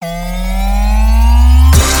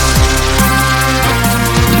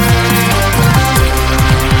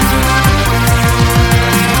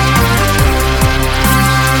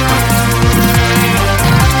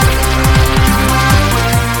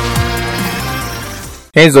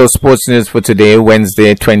Here's our sports news for today,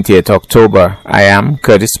 Wednesday, 20th October. I am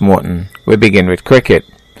Curtis Morton. We begin with cricket.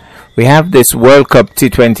 We have this World Cup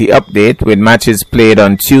T20 update with matches played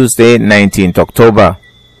on Tuesday, 19th October.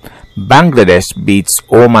 Bangladesh beats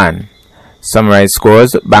Oman. Summary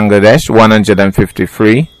scores: Bangladesh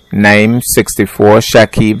 153, Naeem 64,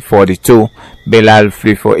 Shakib 42, Bilal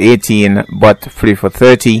 3 for 18, Butt 3 for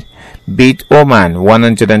 30. Beat Oman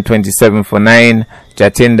 127 for 9,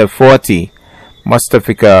 Jatinder 40,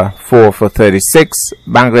 Mustafika 4 for 36.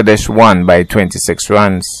 Bangladesh won by 26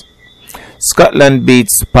 runs. Scotland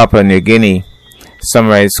beats Papua New Guinea.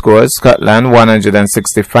 Summary scores: Scotland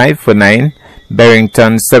 165 for 9,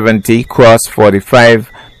 Berrington 70, Cross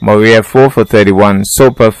 45, Moria 4 for 31,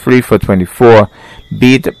 Soper 3 for 24.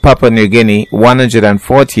 Beat Papua New Guinea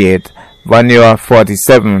 148, Vanuatu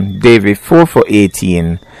 47, Davy 4 for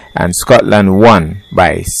 18, and Scotland won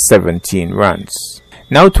by 17 runs.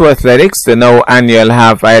 Now to athletics. The now annual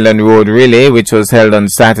Half Island Road Relay, which was held on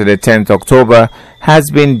Saturday 10th October,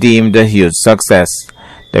 has been deemed a huge success.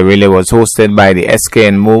 The relay was hosted by the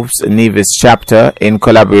SKN Moves Nevis chapter in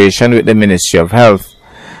collaboration with the Ministry of Health.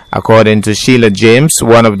 According to Sheila James,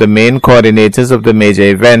 one of the main coordinators of the major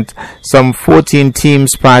event, some 14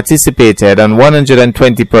 teams participated and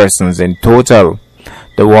 120 persons in total.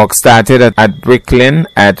 The walk started at Bricklin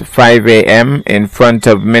at 5 a.m. in front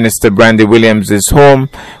of Minister Brandy Williams' home,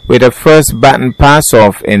 with a first baton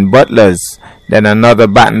pass-off in Butlers, then another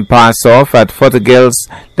baton pass-off at Fothergills,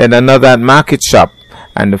 then another at Market Shop,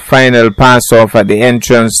 and the final pass-off at the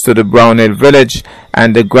entrance to the Brownhill Village,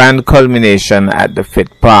 and the grand culmination at the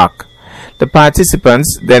Fit Park. The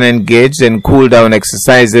participants then engaged in cool-down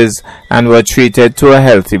exercises and were treated to a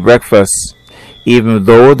healthy breakfast. Even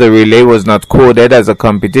though the relay was not coded as a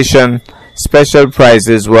competition, special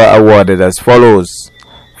prizes were awarded as follows.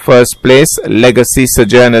 First place, Legacy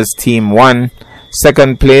Sojourners Team 1.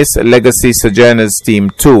 Second place, Legacy Sojourners Team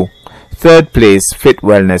 2. Third place, Fit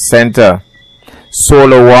Wellness Center.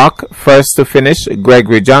 Solo walk, first to finish,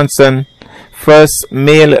 Gregory Johnson. First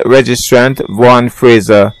male registrant, Vaughn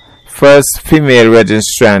Fraser. First female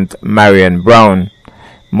registrant, Marion Brown.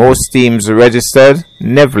 Most teams registered,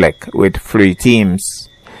 Nevlek with 3 teams.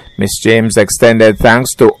 Miss James extended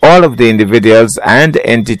thanks to all of the individuals and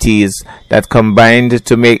entities that combined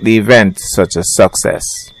to make the event such a success.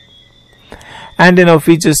 And in our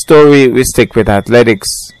feature story, we stick with athletics.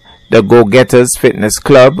 The Go-Getters Fitness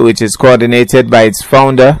Club, which is coordinated by its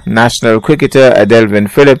founder, national cricketer Adelvin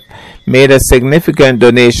Phillip, made a significant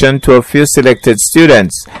donation to a few selected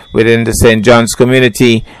students within the St. John's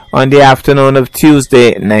community on the afternoon of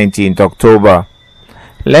Tuesday, 19th October.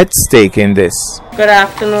 Let's take in this. Good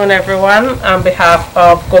afternoon, everyone. On behalf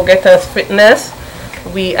of Go-Getters Fitness,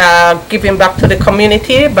 we are giving back to the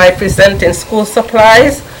community by presenting school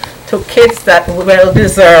supplies to kids that well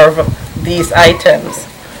deserve these items.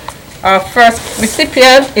 Our first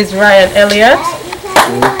recipient is Ryan Elliott.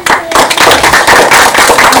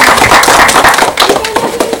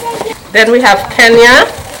 Then we have Kenya.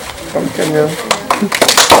 From Kenya.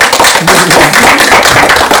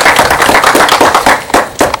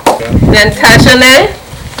 Then Tajane.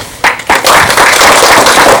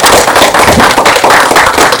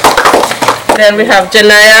 Then we have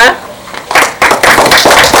Janaya.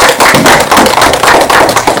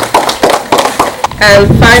 And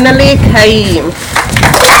finally, Kaim.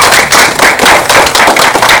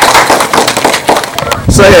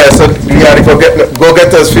 So we are the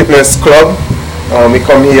Go-Getters Fitness Club. We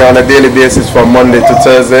come here on a daily basis from Monday to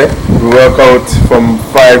Thursday. We work out from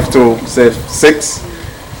 5 to say 6.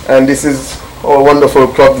 And this is our wonderful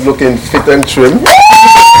club looking fit and trim.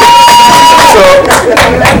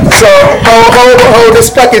 So how this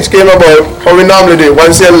package came about, how we normally do it,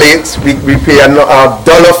 once you're late, we pay a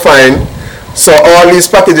 $1 fine. So all these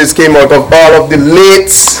packages came out of all of the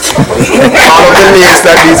lates,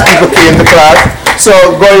 that these people came to class. So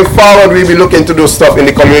going forward, we'll be looking to do stuff in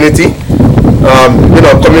the community,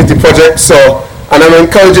 community projects. So, and I'm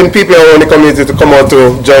encouraging people around the community to come out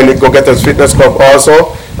to join the Go-Getters Fitness Club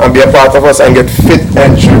also and be a part of us and get fit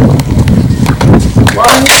and true.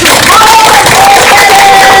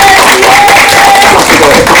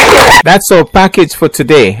 That's our package for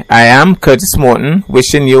today. I am Curtis Morton,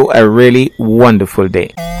 wishing you a really wonderful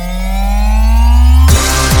day.